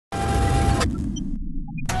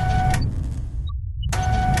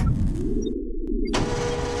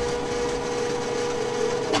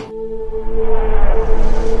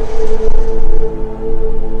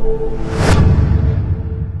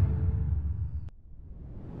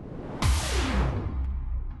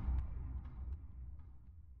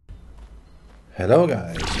Hello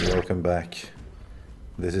guys, welcome back.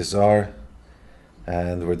 This is R,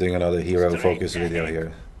 and we're doing another hero focus video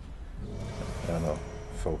here. I don't know,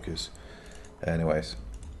 focus. Anyways,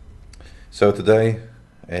 so today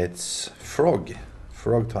it's Frog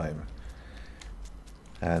time.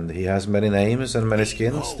 And he has many names and many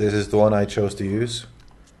skins. This is the one I chose to use.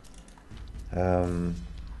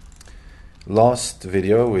 Last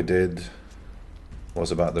video we did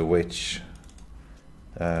was about the witch.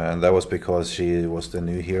 And that was because she was the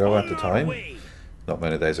new hero at the time. Not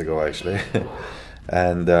many days ago actually.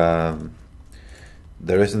 And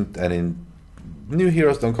there isn't any new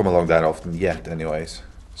heroes, don't come along that often yet anyways.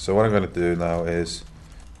 So what I'm going to do now is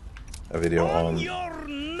a video on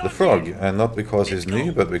the frog, and not because he's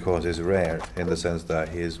new, but because he's rare, in the sense that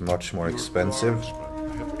he is much more expensive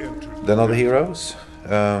than other heroes,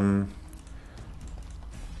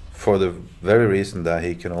 for the very reason that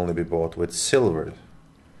he can only be bought with silver.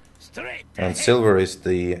 And silver is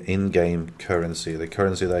the in-game currency, the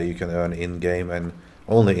currency that you can earn in-game and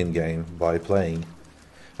only in-game by playing,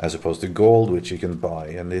 as opposed to gold, which you can buy,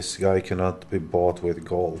 and this guy cannot be bought with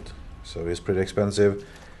gold, so he's pretty expensive.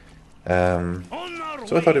 So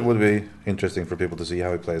I thought it would be interesting for people to see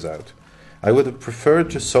how he plays out. I would have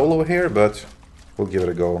preferred to solo here, but we'll give it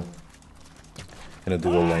a go in a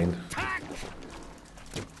dual lane.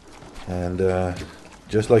 And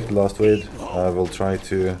just like the last vid, I will try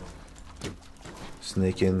to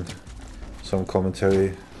sneak in some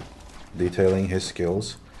commentary detailing his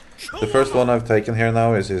skills. The first one I've taken here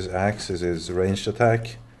now is his axe, is his ranged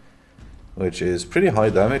attack, which is pretty high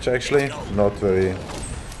damage actually, not very...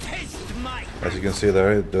 As you can see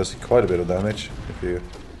there, it does quite a bit of damage, if you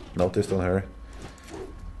noticed on her.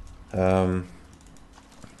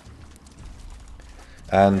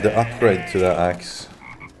 And the upgrade to the axe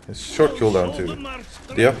is short cooldown too.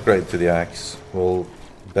 The upgrade to the axe will,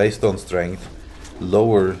 based on strength,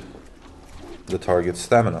 lower the target's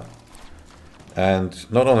stamina. And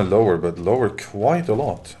not only lower, but lower quite a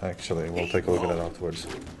lot actually. We'll take a look at that afterwards.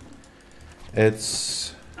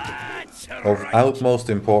 It's of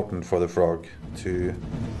utmost importance for the frog to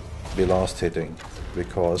be last hitting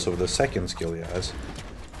because of the second skill he has.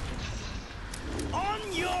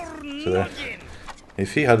 So there,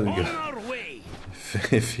 if he had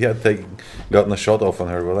gotten a shot off on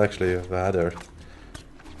her, we'll actually have had her.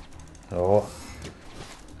 Oh,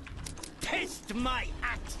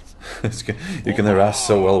 you can harass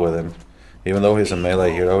so well with him. Even though he's a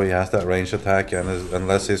melee hero, he has that ranged attack, and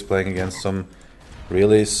unless he's playing against some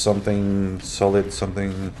really something solid,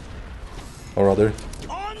 something or other.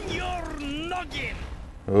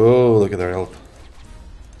 Oh, look at their health.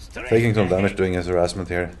 Taking some damage doing his harassment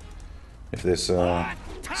here. If this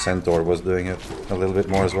centaur was doing it a little bit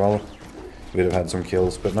more as well, we'd have had some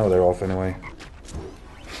kills, but no, they're off anyway.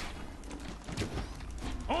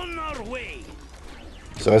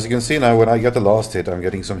 So as you can see now, when I get the last hit, I'm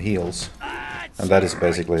getting some heals. And that is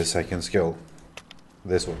basically his second skill.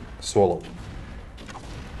 This one, Swallow.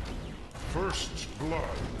 First blood.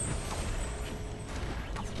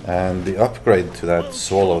 And the upgrade to that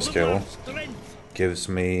Swallow skill gives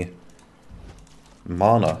me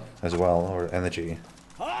mana as well, or energy,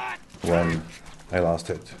 when I last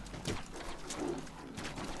hit.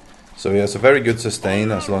 So he has a very good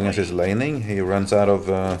sustain as long as he's laning. He runs out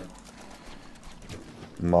of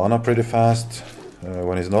mana pretty fast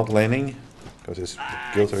when he's not laning, because his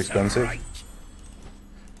skills are expensive.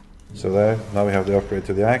 So there, now we have the upgrade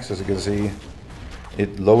to the axe. As you can see,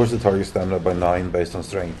 it lowers the target stamina by 9 based on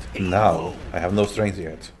strength. Now, I have no strength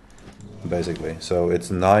yet, basically. So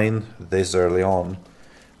it's 9 this early on.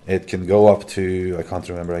 It can go up to, I can't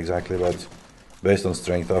remember exactly, but based on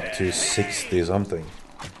strength up to 60 something.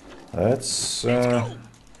 That's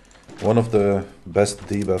one of the best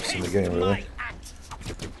debuffs in the game, really.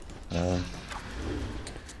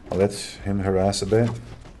 I'll let him harass a bit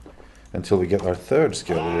until we get our third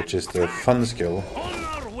skill, which is the fun skill,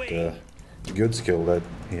 the good skill that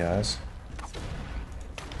he has,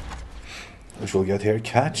 which we'll get here.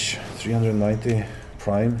 Catch, 390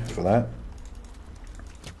 prime for that.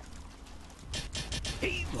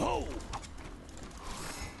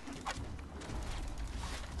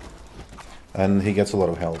 And he gets a lot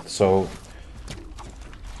of health, so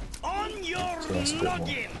that's a bit more.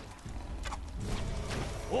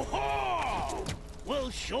 We'll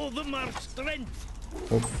show them our strength.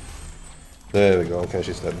 Oh. There we go. Okay,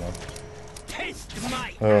 she's dead now.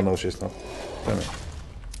 Oh no, she's not. Damn it.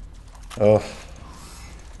 Oh,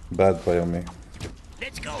 bad play on me.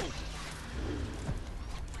 Let's go.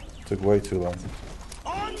 Took way too long.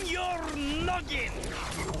 On your noggin.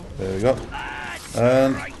 There we go.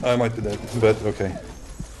 And I might be dead, but okay.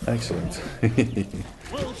 Excellent.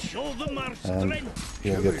 And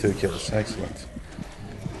he'll get 2 kills. Excellent.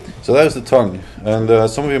 So that was the tongue. And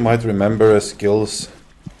some of you might remember skills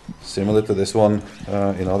similar to this one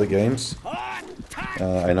in other games.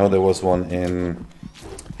 I know there was one in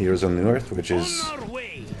Heroes of New Earth, which is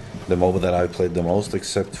the MOBA that I played the most,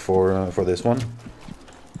 except for this one.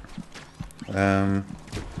 And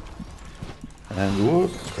whoa,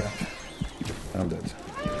 crap! I'm dead.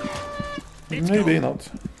 Maybe not.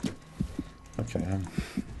 Okay.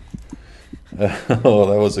 Oh,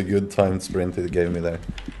 that was a good timed sprint it gave me there.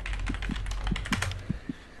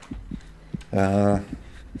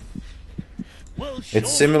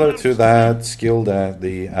 It's similar to that skill that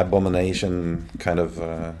the Abomination kind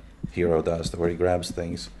of hero does, where he grabs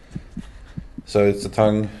things. So it's the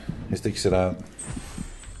tongue, he sticks it out.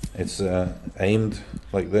 It's aimed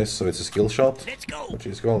like this, so it's a skill shot, which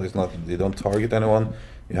is called. It's not, you don't target anyone,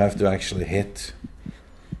 you have to actually hit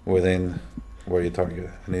within where you target.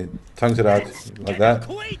 And he tongues it out like that.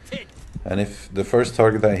 And if the first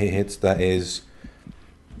target that he hits that is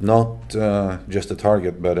not just a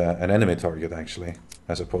target, but an enemy target actually,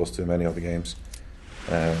 as opposed to many of the games,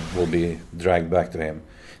 will be dragged back to him.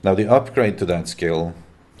 Now the upgrade to that skill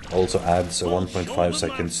also adds a 1.5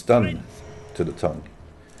 second stun to the tongue.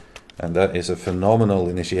 And that is a phenomenal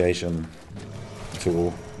initiation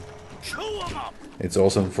tool. It's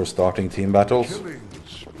awesome for starting team battles,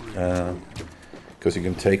 because you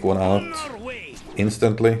can take one out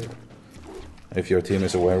instantly. If your team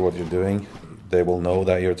is aware what you're doing, they will know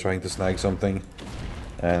that you're trying to snag something,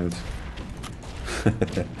 and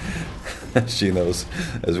she knows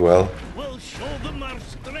as well.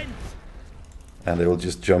 And they will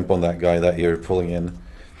just jump on that guy that you're pulling in.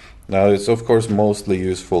 Now it's of course mostly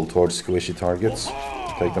useful towards squishy targets.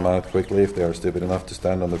 Take them out quickly if they are stupid enough to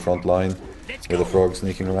stand on the front line with a frog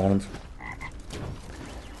sneaking around.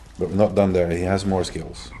 But we're not done there, he has more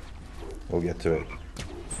skills. We'll get to it.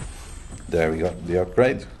 There we got the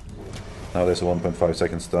upgrade. Now there's a 1.5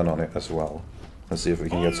 second stun on it as well. Let's see if we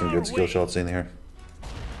can get some good skill shots in here.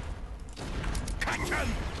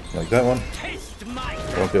 Like that one.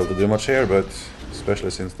 Won't be able to do much here, but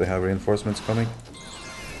especially since they have reinforcements coming.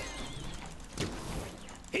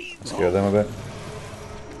 Scare them a bit.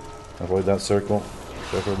 Avoid that circle,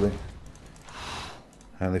 preferably.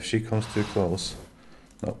 And if she comes too close...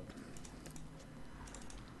 Nope.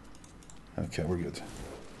 Okay, we're good.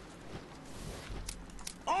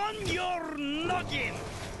 On your noggin!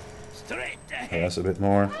 Straight ahead. That's a bit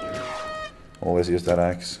more. Always use that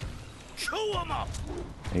axe.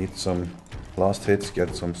 Eat some last hits,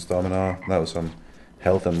 get some stamina. That was some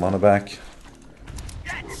health and mana back.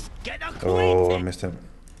 Oh, I missed him.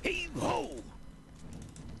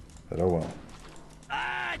 But oh well.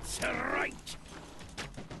 That's right.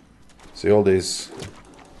 See, all these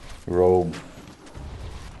robe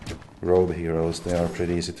heroes, they are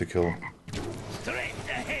pretty easy to kill.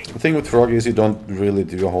 The thing with Frog is you don't really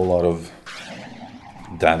do a whole lot of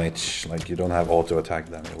damage. Like, you don't have auto attack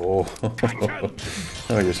damage. Oh,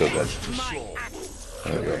 oh, you're so dead.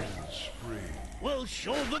 There we go. We'll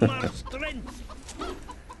show them our strength.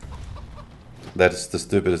 That's the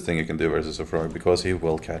stupidest thing you can do versus a frog, because he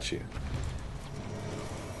will catch you.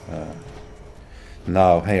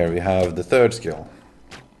 Now here we have the third skill,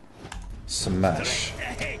 Smash,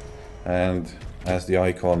 and as the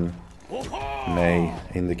icon may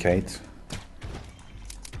indicate,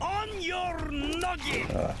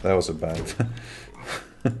 that was a bad.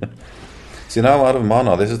 See, now I'm out of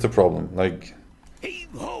mana. This is the problem. Like,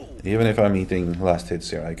 even if I'm eating last hits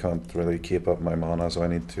here, I can't really keep up my mana, so I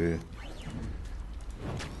need to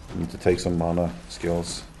take some mana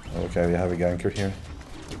skills. Okay, we have a ganker here.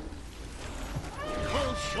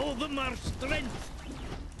 We'll show them our strength.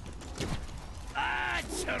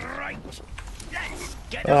 That's right. Let's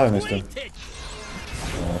get I missed him.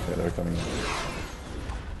 Oh, okay, they're coming in.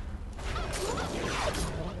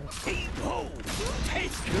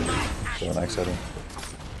 So an axe at him.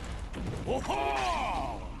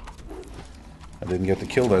 I didn't get the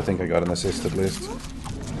kill, but I think I got an assist at least.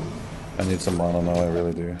 I need some mana now, I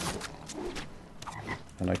really do.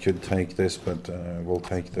 And I could take this, but we'll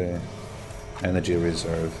take the energy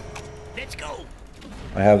reserve. Let's go.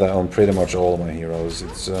 I have that on pretty much all of my heroes.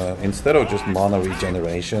 It's instead of just mana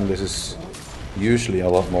regeneration, this is usually a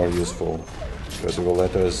lot more useful, because it will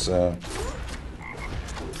let us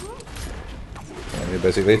it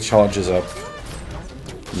basically charges up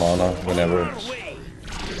mana whenever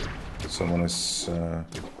someone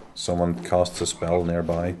casts a spell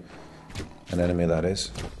nearby, an enemy that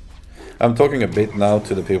is. I'm talking a bit now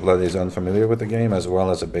to the people that is unfamiliar with the game, as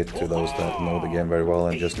well as a bit to those that know the game very well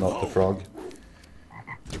and just not the frog.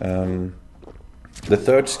 The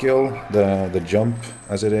third skill, the jump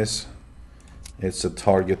as it is, it's a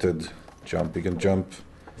targeted jump. You can jump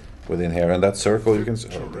within here, and that circle you can...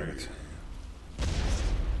 Oh, damn it.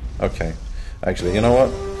 Okay, actually, you know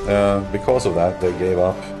what? Because of that, they gave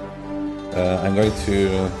up. I'm going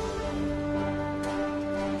to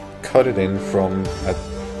cut it in from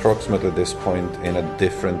approximately this point in a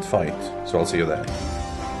different fight. So I'll see you there.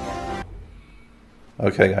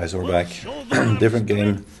 Okay guys, we're back. Different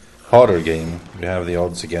game, harder game. We have the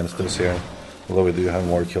odds against us here. Although we do have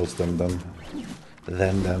more kills than them.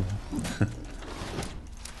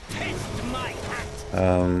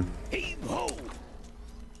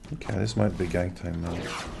 Okay, this might be gang time now.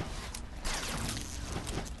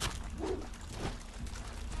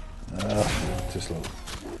 Too slow.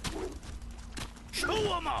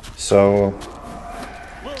 So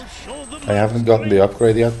I haven't gotten the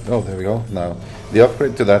upgrade yet. Oh, there we go. Now the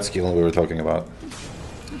upgrade to that skill we were talking about.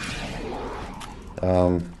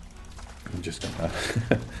 I'm just gonna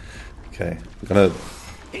okay, I'm gonna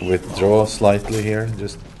withdraw slightly here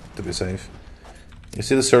just to be safe. You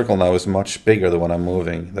see the circle now is much bigger than when I'm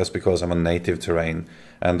moving. That's because I'm on native terrain,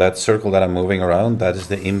 and that circle that I'm moving around, that is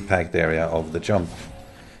the impact area of the jump.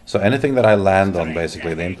 So anything that I land on,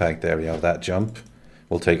 basically the impact area of that jump,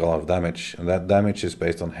 will take a lot of damage, and that damage is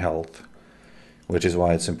based on health, which is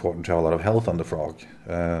why it's important to have a lot of health on the frog.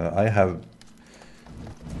 I have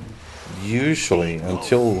usually,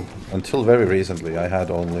 until very recently, I had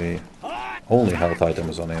only health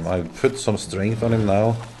items on him. I put some strength on him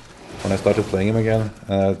now when I started playing him again.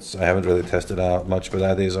 I haven't really tested out much, but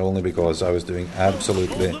that is only because I was doing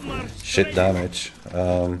absolutely shit damage,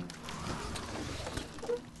 other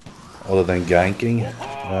than ganking.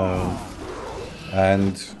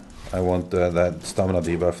 And I want that stamina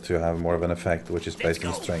debuff to have more of an effect, which is based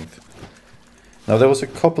on strength. Now there was a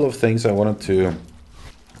couple of things I wanted to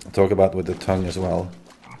talk about with the tongue as well.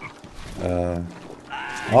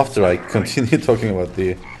 After I continue talking about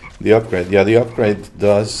the upgrade. Yeah, the upgrade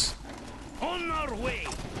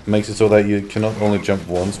makes it so that you can not only jump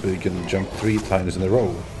once, but you can jump 3 times in a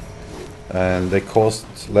row. And they cost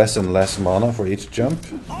less and less mana for each jump.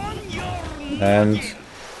 And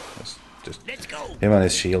just him and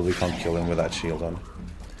his shield, we can't kill him with that shield on.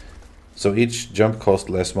 So each jump costs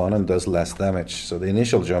less mana and does less damage. So the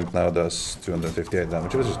initial jump now does 258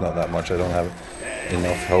 damage, which is not that much. I don't have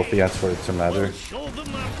enough health yet for it to matter.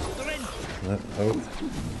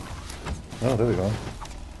 Oh, there we go.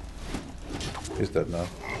 He's dead now.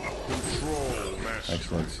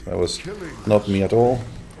 Excellent. That was not me at all.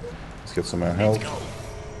 Let's get some more health.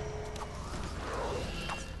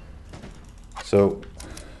 So,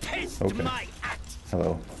 okay.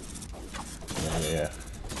 Hello. Yeah.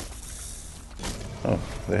 Oh,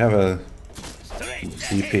 they have a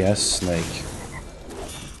DPS snake.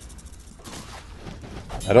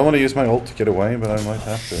 I don't want to use my ult to get away, but I might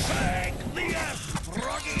have to.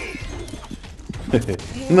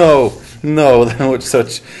 No, that was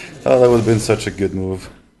such. Oh, that would have been such a good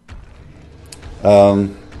move.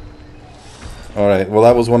 Alright, well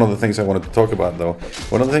that was one of the things I wanted to talk about though.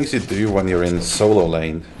 One of the things you do when you're in solo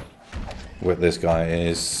lane with this guy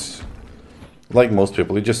is, like most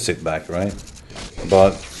people, you just sit back, right?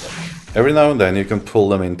 But every now and then you can pull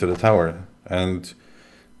them into the tower. And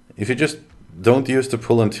if you just don't use the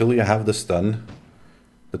pull until you have the stun,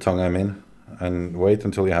 the tongue I mean, and wait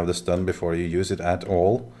until you have the stun before you use it at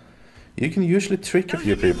all, you can usually trick a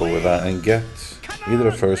few people with that and get either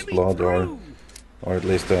a first blood or at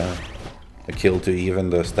least a kill to even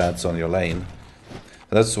the stats on your lane.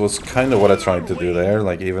 That was kind of what I tried to do there.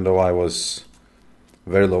 Like, even though I was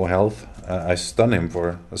very low health, I stunned him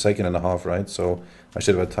for a second and a half, right? So I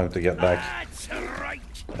should have had time to get back.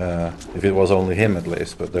 If it was only him at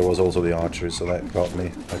least, but there was also the archer, so that got me.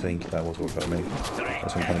 I think that was what got me. Or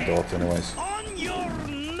some kind of dot anyways.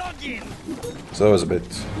 So that was a bit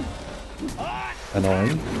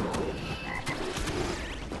annoying.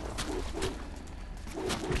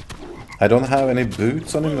 I don't have any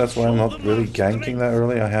boots on him, that's why I'm not really ganking that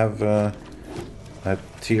early. I have a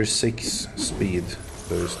tier 6 speed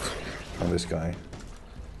boost on this guy.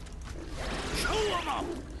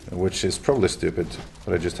 Which is probably stupid,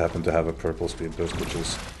 but I just happen to have a purple speed boost, which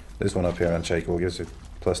is this one up here, and Shackle gives it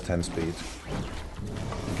plus 10 speed.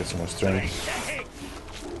 Get some more strength.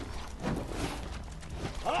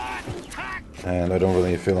 And I don't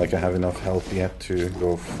really feel like I have enough health yet to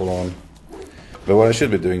go full on. But what I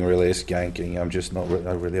should be doing really is ganking. I'm just not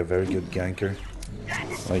really a very good ganker.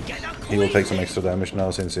 Like, he will take some extra damage now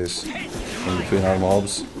since he's in between our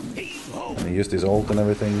mobs. And he used his ult and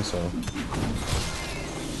everything, so...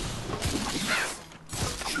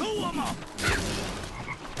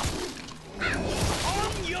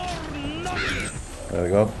 There we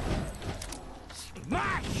go.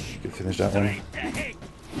 Could finish that one.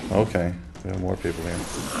 Okay, we have more people here.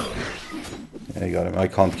 Yeah, you got him. I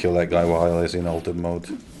can't kill that guy while he's in altered mode.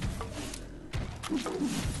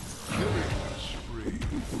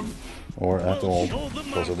 Or at all,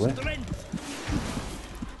 possibly.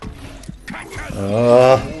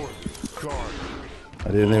 I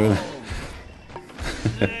didn't even...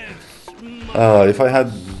 if I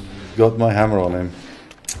had got my hammer on him.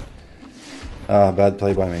 Bad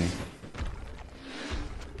play by me.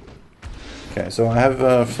 Okay, so I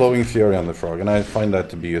have Flowing Fury on the frog, and I find that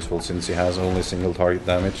to be useful since he has only single target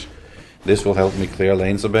damage. This will help me clear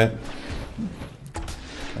lanes a bit.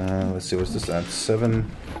 Let's see, what's this at?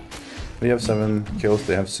 7. We have 7 kills,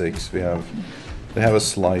 they have 6. They have a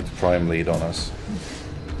slight prime lead on us.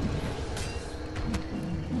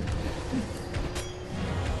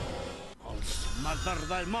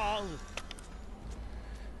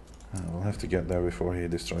 We'll have to get there before he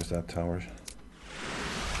destroys that tower.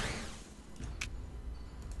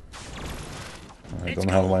 I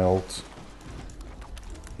don't have my ult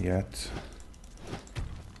yet.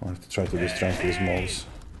 I'll have to try to distract these mobs.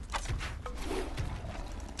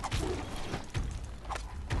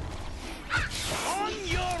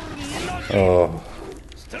 Oh.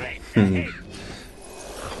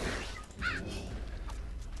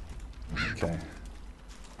 Okay.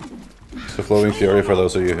 So Flowing Fury, for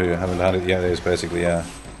those of you who haven't had it yet, is basically a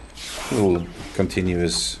little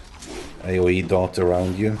continuous AoE dot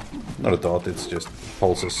around you. Not a dot, it's just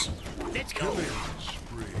pulses. Let's go.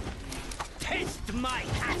 Taste my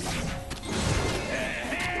hat.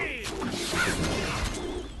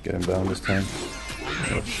 Get him down this time.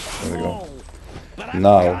 There we go.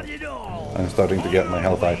 Now I'm starting to get my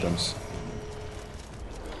health items.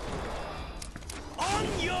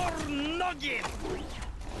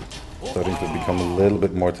 Starting to become a little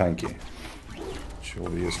bit more tanky, which will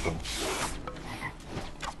be useful.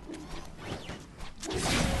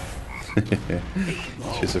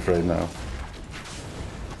 She's afraid now.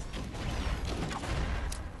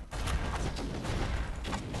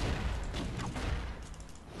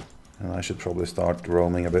 And I should probably start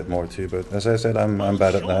roaming a bit more too, but as I said, I'm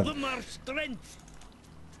bad at that.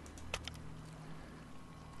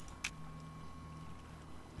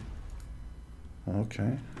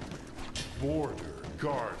 Okay. Border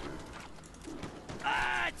guard.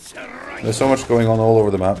 There's so much going on all over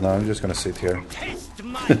the map now. I'm just gonna sit here.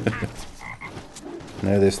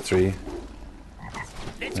 Now there's 3.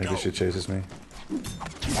 Maybe she chases me.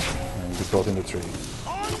 And we caught in the tree.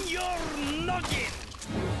 On your noggin.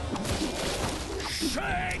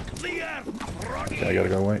 Shake the earth. Okay, I gotta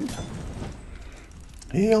go away.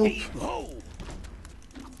 Help!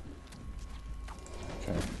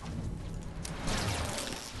 Okay.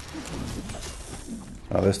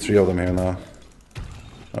 Oh, there's 3 of them here now.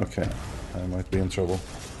 Okay, I might be in trouble.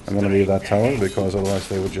 I'm gonna leave that tower because otherwise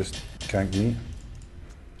they would just gank me.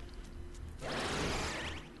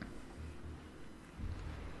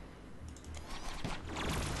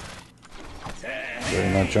 They're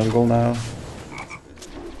in that jungle now.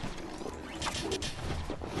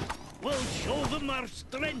 We'll show them our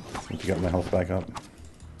strength. Need to get my health back up.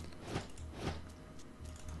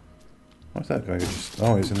 What's that guy just...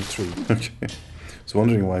 Oh, he's in a tree. Okay. I was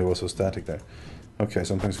wondering why he was so static there. Okay,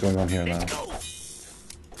 something's going on here now.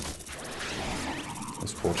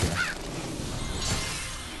 That's fortunate.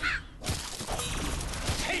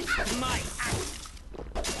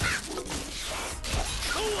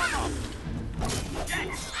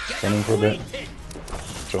 Running for a bit.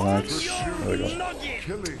 Throw an axe. There we go.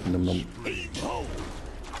 Num num.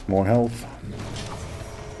 More health.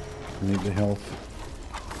 Need the health.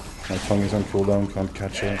 My tongue is on cooldown, can't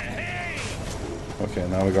catch her. Okay,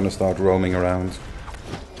 now we're gonna start roaming around.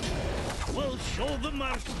 We'll show them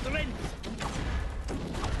our strength.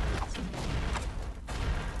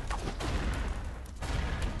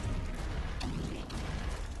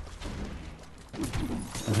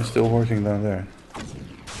 And he's still working down there.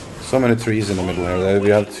 So many trees in the middle here. We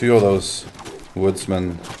have 2 of those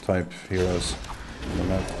woodsman type heroes in the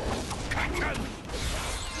map.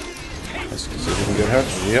 Let's see if we can get hurt.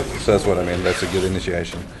 Yep, so that's what I mean. That's a good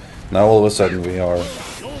initiation. Now all of a sudden we are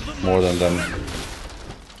more than them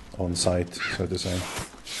on site, so to say.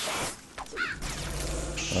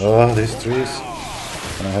 Oh, these trees.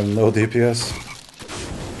 And I have no DPS.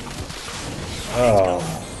 Oh.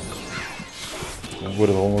 That would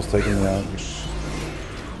have almost taken me out.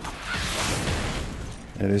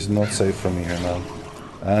 It is not safe for me here now.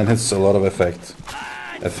 And it's a lot of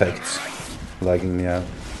effects lagging me out.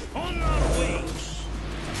 I'm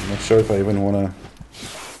not sure if I even wanna...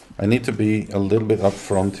 I need to be a little bit up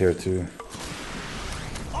front here to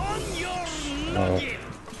noggin.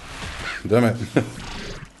 Damn it.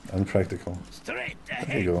 Unpractical. Straight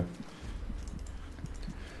There you ahead.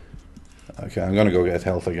 go. Okay, I'm gonna go get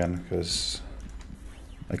health again, because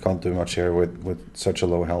I can't do much here with such a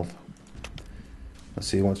low health. Let's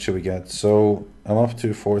see, what should we get? So, I'm up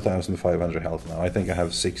to 4,500 health now. I think I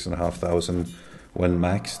have 6,500 when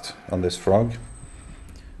maxed on this frog,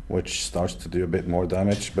 which starts to do a bit more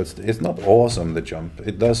damage, but it's not awesome, the jump.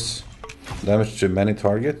 It does damage to many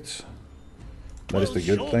targets. That is the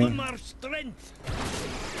good thing.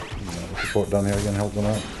 Support down here again, help them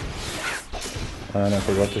out. And I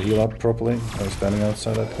forgot to heal up properly. I was standing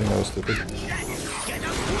outside that thing, that was stupid.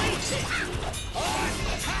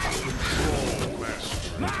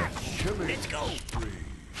 Okay. Let's go.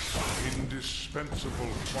 Indispensable.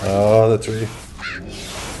 Oh, the tree.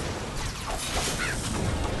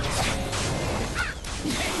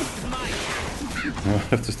 I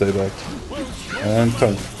have to stay back. And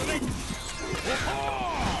tongue.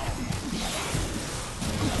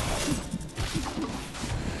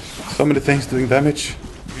 So many things doing damage.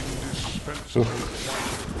 So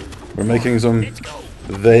we're making some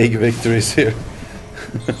vague victories here.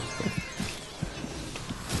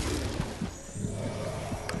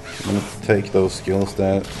 I'm gonna take those skills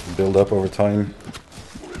that build up over time.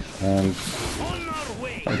 And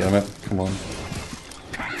oh, damn it, come on.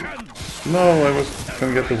 No, I was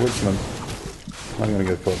gonna get the woodsman. I'm gonna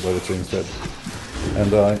get caught by the tree instead. And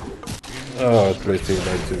die. Oh, it's great to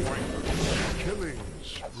die too.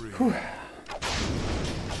 Whew.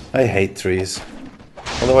 I hate trees.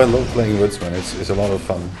 Although I love playing woodsman, it's a lot of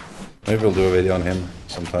fun. Maybe we'll do a video on him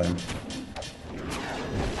sometime.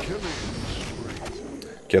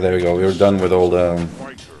 Okay, there we go. We're done with all the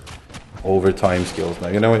overtime skills now.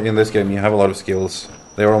 You know, in this game you have a lot of skills.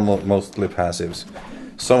 They are mostly passives.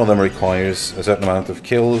 Some of them requires a certain amount of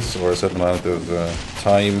kills or a certain amount of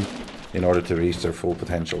time in order to reach their full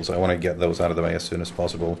potential. So I want to get those out of the way as soon as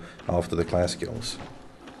possible after the class skills.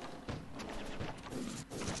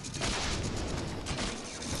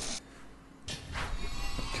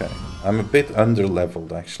 Okay, I'm a bit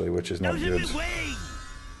under-leveled actually, which is not good.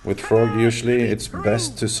 With Frog usually it's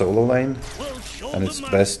best to solo lane, and it's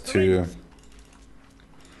best to...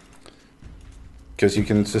 because you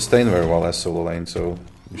can sustain very well as solo lane, so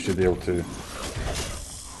you should be able to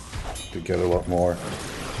get a lot more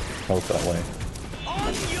health that way.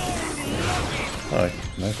 Alright,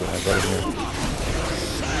 nice one, I got it here.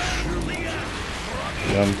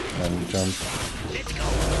 Jump, and jump.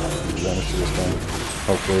 Damage to this one.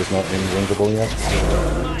 Hopefully it's not invincible yet.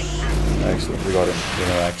 Excellent, we got him with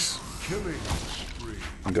an axe.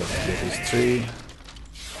 We got to get his tree.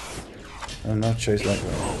 And not chase that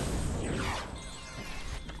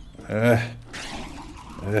guy.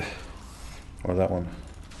 Or that one.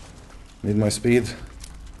 Need my speed?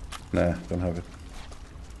 Nah, don't have it.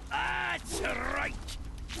 That's right.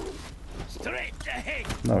 Straight ahead.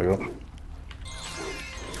 There we go.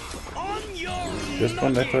 On your Just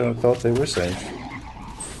when I thought they were safe.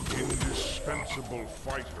 Indispensable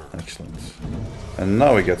fighter. Excellent. And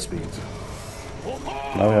now we get speed.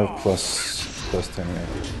 Now we have plus 10 here.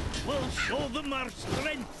 We'll show them our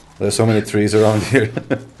strength. There's so many trees around here.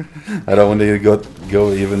 I don't want to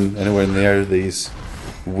go even anywhere near these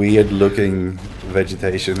weird looking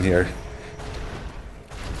vegetation here.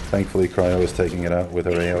 Thankfully Cryo is taking it out with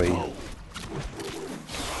her AoE.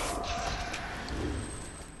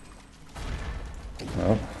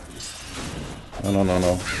 No. No, no, no,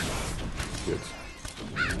 no. Good.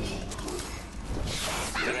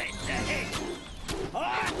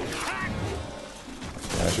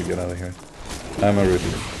 I should get out of here. I'm a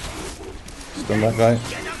rookie. Stun that guy.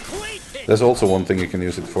 There's also one thing you can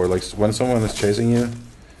use it for, like when someone is chasing you,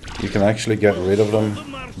 you can actually get rid of them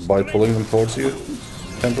by pulling them towards you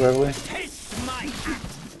temporarily.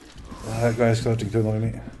 That guy is starting to annoy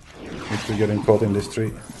me. Need to get him caught in this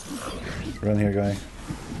tree. Run here, guy.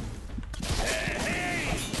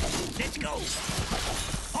 Let's go.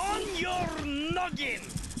 On your noggin.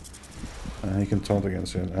 He can taunt again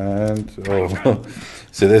soon. And oh,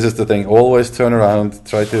 see, this is the thing. Always turn around,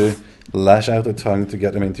 try to lash out the tongue to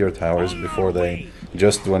get them into your towers before they,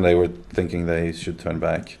 just when they were thinking they should turn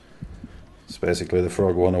back. It's basically the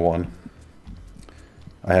Frog 101.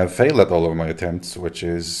 I have failed at all of my attempts, which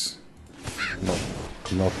is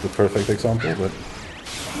not the perfect example, but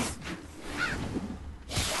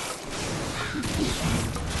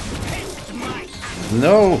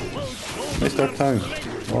no! Missed that tongue.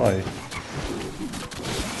 Why?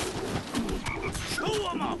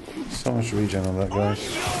 So much regen on that guy.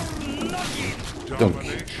 Dunk.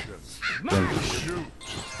 Dunk.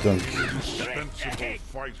 Dunk. Indispensable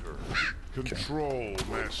fighter. Control,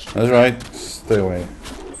 master. That's right. Stay away.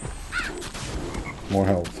 More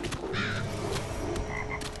health.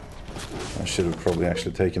 I should have probably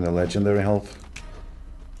actually taken the legendary health,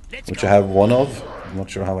 which I have one of. I'm not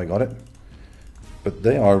sure how I got it. But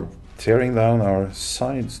they are tearing down our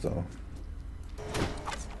sides though.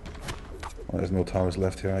 Well, there's no towers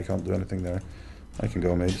left here. I can't do anything there. I can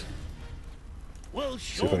go mid. We'll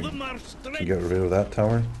See show if I them our can strength. get rid of that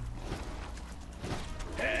tower.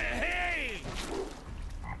 Hey!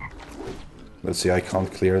 Let's see, I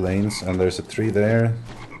can't clear lanes, and there's a tree there.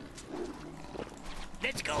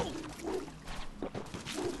 Let's go.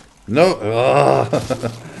 No!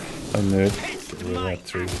 I knew it. Get rid of that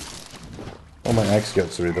tree. Oh, my axe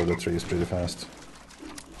gets rid of the trees pretty fast.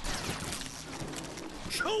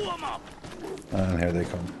 Show them up. And here they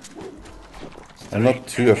come. I'm not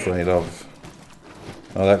too afraid of...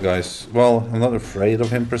 Oh, that guy's... Well, I'm not afraid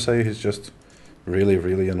of him per se, he's just really,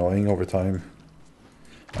 really annoying over time.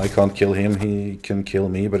 I can't kill him, he can kill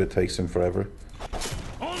me, but it takes him forever.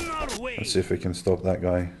 On our way. Let's see if we can stop that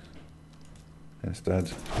guy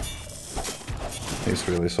instead. He's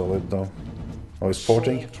really solid though. Oh, he's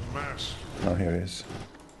porting? Assault master. Oh, here he is.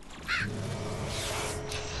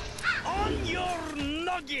 On your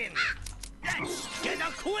noggin. Let's get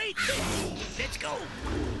acquainted. Let's go.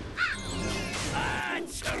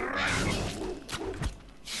 That's right.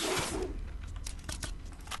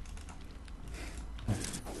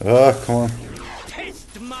 Oh, come on.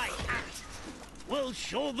 Test my axe. We'll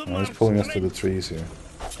show them Oh, our he's pulling us to the strength. trees here.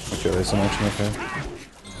 Okay, there's some action up here.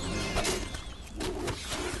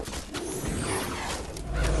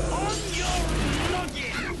 On your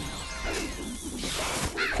noggin.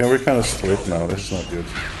 Okay, we're kind of split now. This is not good.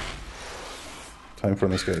 Time for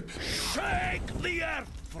an escape. Shake the earth,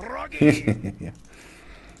 froggy. Yeah.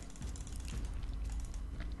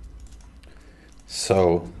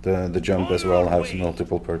 So, the jump as well has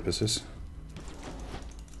multiple purposes.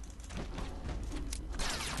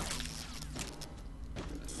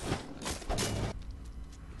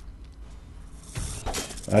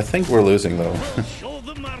 I think we're losing though, We'll show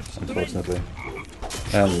them our strength. unfortunately.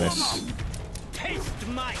 And miss. Taste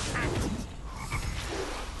my axe.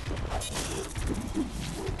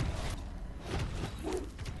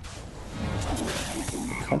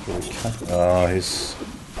 Can't really catch. Oh, he's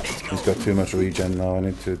got too much regen now. I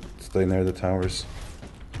need to stay near the towers.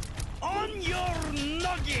 On your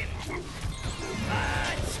noggin.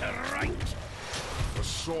 That's right.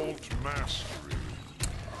 Assault mastery.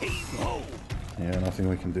 Heave-ho. Yeah, nothing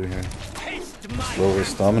we can do here. Taste my Slow his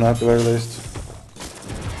stamina at the very least.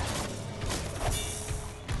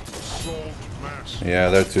 Assault mastery. Yeah,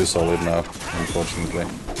 they're too solid now, unfortunately.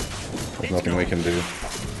 There's nothing we can do.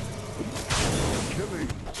 Killing.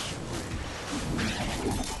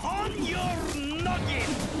 On your noggin.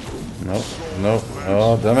 No, no.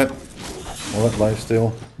 Oh, damn it. All that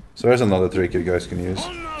lifesteal. So there's another trick you guys can use.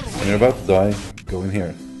 On our When way. you're about to die, go in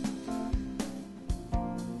here.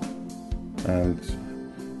 And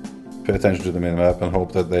pay attention to the minimap and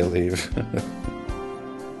hope that they leave.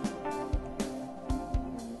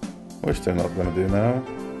 Which they're not going to do now.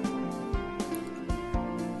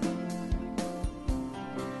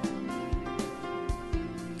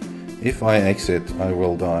 If I exit, I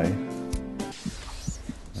will die.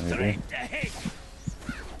 Maybe. Straight ahead.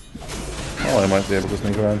 Oh, I might be able to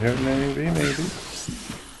sneak around here. Maybe.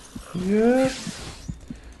 Yeah.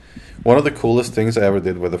 One of the coolest things I ever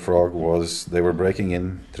did with the frog was they were breaking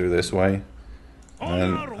in through this way.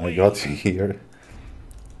 And I got here.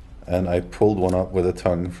 And I pulled one up with a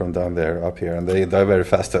tongue from down there up here. And they die very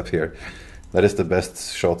fast up here. That is the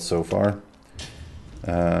best shot so far.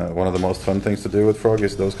 One of the most fun things to do with frog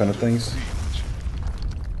is those kind of things.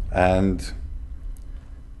 And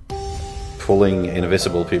pulling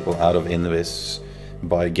invisible people out of invis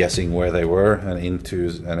by guessing where they were and into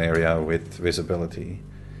an area with visibility.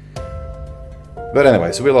 But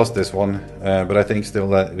anyway, so we lost this one, but I think still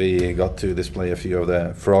that we got to display a few of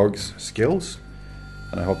the frog's skills,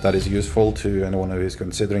 and I hope that is useful to anyone who is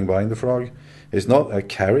considering buying the frog. He's not a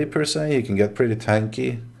carry per se, he can get pretty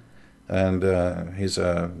tanky, and he's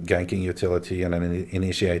a ganking utility and an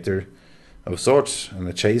initiator of sorts, and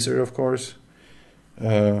a chaser of course.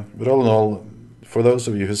 But all in all, for those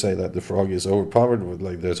of you who say that the frog is overpowered,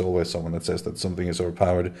 like there's always someone that says that something is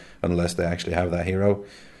overpowered unless they actually have that hero,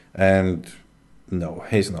 and no,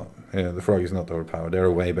 he's not. The frog is not overpowered. There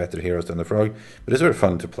are way better heroes than the frog, but it's very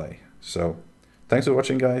fun to play. So, thanks for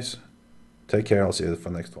watching guys. Take care, I'll see you for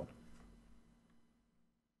the next one.